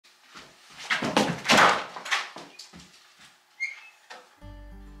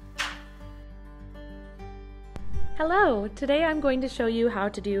Hello! Today I'm going to show you how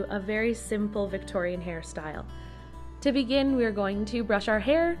to do a very simple Victorian hairstyle. To begin, we're going to brush our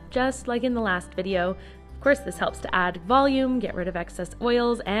hair, just like in the last video. Of course, this helps to add volume, get rid of excess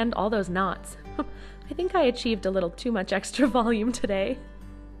oils, and all those knots. I think I achieved a little too much extra volume today.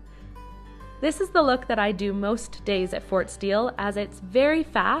 This is the look that I do most days at Fort Steele, as it's very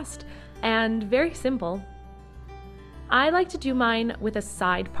fast and very simple. I like to do mine with a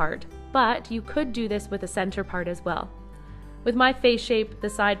side part, but you could do this with a center part as well. With my face shape, the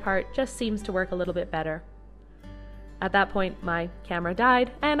side part just seems to work a little bit better. At that point, my camera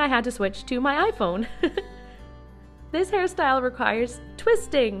died and I had to switch to my iPhone. This hairstyle requires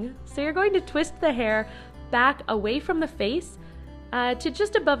twisting, so you're going to twist the hair back away from the face to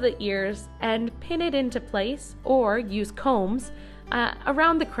just above the ears and pin it into place, or use combs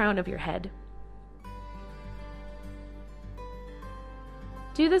around the crown of your head.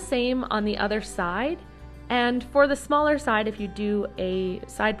 Do the same on the other side, and for the smaller side, if you do a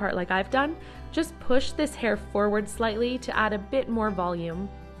side part like I've done, just push this hair forward slightly to add a bit more volume.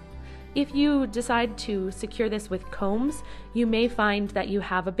 If you decide to secure this with combs, you may find that you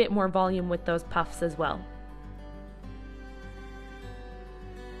have a bit more volume with those puffs as well.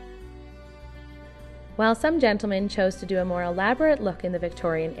 While some gentlemen chose to do a more elaborate look in the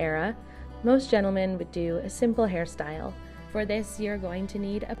Victorian era, most gentlemen would do a simple hairstyle. For this, you're going to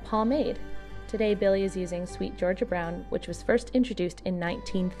need a pomade. Today, Billy is using Sweet Georgia Brown, which was first introduced in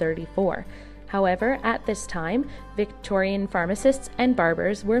 1934. However, at this time, Victorian pharmacists and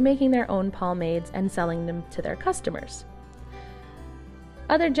barbers were making their own pomades and selling them to their customers.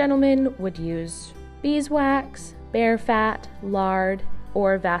 Other gentlemen would use beeswax, bear fat, lard,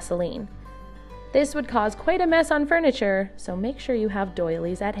 or Vaseline. This would cause quite a mess on furniture, so make sure you have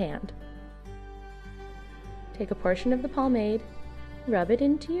doilies at hand. Take a portion of the pomade, rub it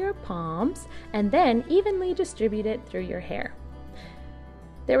into your palms, and then evenly distribute it through your hair.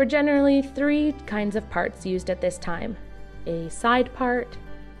 There were generally 3 kinds of parts used at this time: a side part,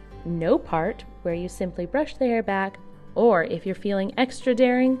 no part, where you simply brush the hair back, or if you're feeling extra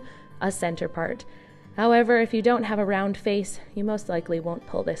daring, a center part. However, if you don't have a round face, you most likely won't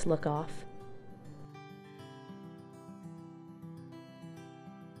pull this look off.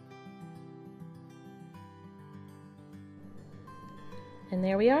 And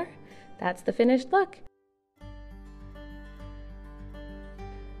there we are. That's the finished look.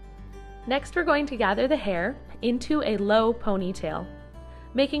 Next, we're going to gather the hair into a low ponytail,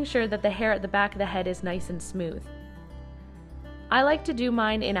 making sure that the hair at the back of the head is nice and smooth. I like to do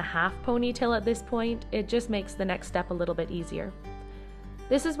mine in a half ponytail at this point. It just makes the next step a little bit easier.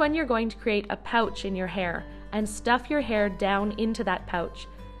 This is when you're going to create a pouch in your hair and stuff your hair down into that pouch.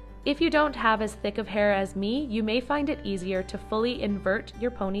 If you don't have as thick of hair as me, you may find it easier to fully invert your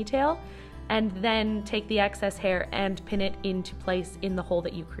ponytail and then take the excess hair and pin it into place in the hole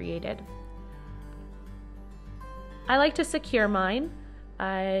that you created. I like to secure mine.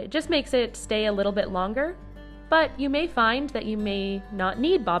 It just makes it stay a little bit longer, but you may find that you may not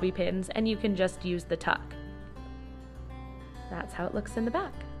need bobby pins and you can just use the tuck. That's how it looks in the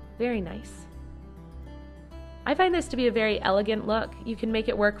back. Very nice. I find this to be a very elegant look. You can make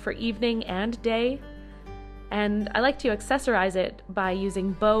it work for evening and day. And I like to accessorize it by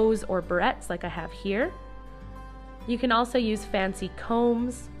using bows or barrettes like I have here. You can also use fancy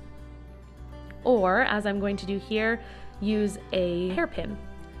combs, or, as I'm going to do here, use a hairpin.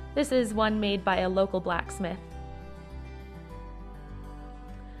 This is one made by a local blacksmith.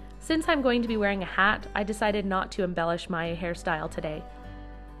 Since I'm going to be wearing a hat, I decided not to embellish my hairstyle today.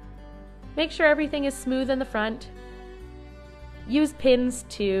 Make sure everything is smooth in the front. Use pins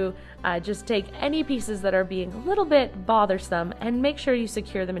to just take any pieces that are being a little bit bothersome and make sure you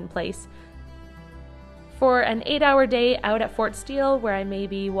secure them in place. For an 8-hour day out at Fort Steele, where I may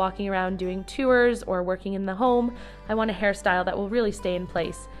be walking around doing tours or working in the home, I want a hairstyle that will really stay in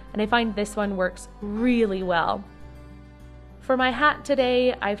place, and I find this one works really well. For my hat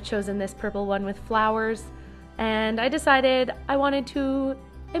today, I've chosen this purple one with flowers, and I decided I wanted to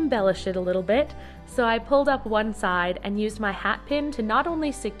embellish it a little bit, so I pulled up one side and used my hat pin to not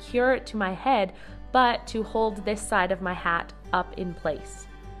only secure it to my head, but to hold this side of my hat up in place.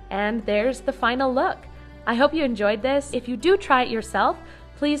 And there's the final look. I hope you enjoyed this. If you do try it yourself,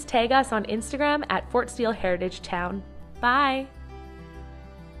 please tag us on Instagram at Fort Steele Heritage Town. Bye!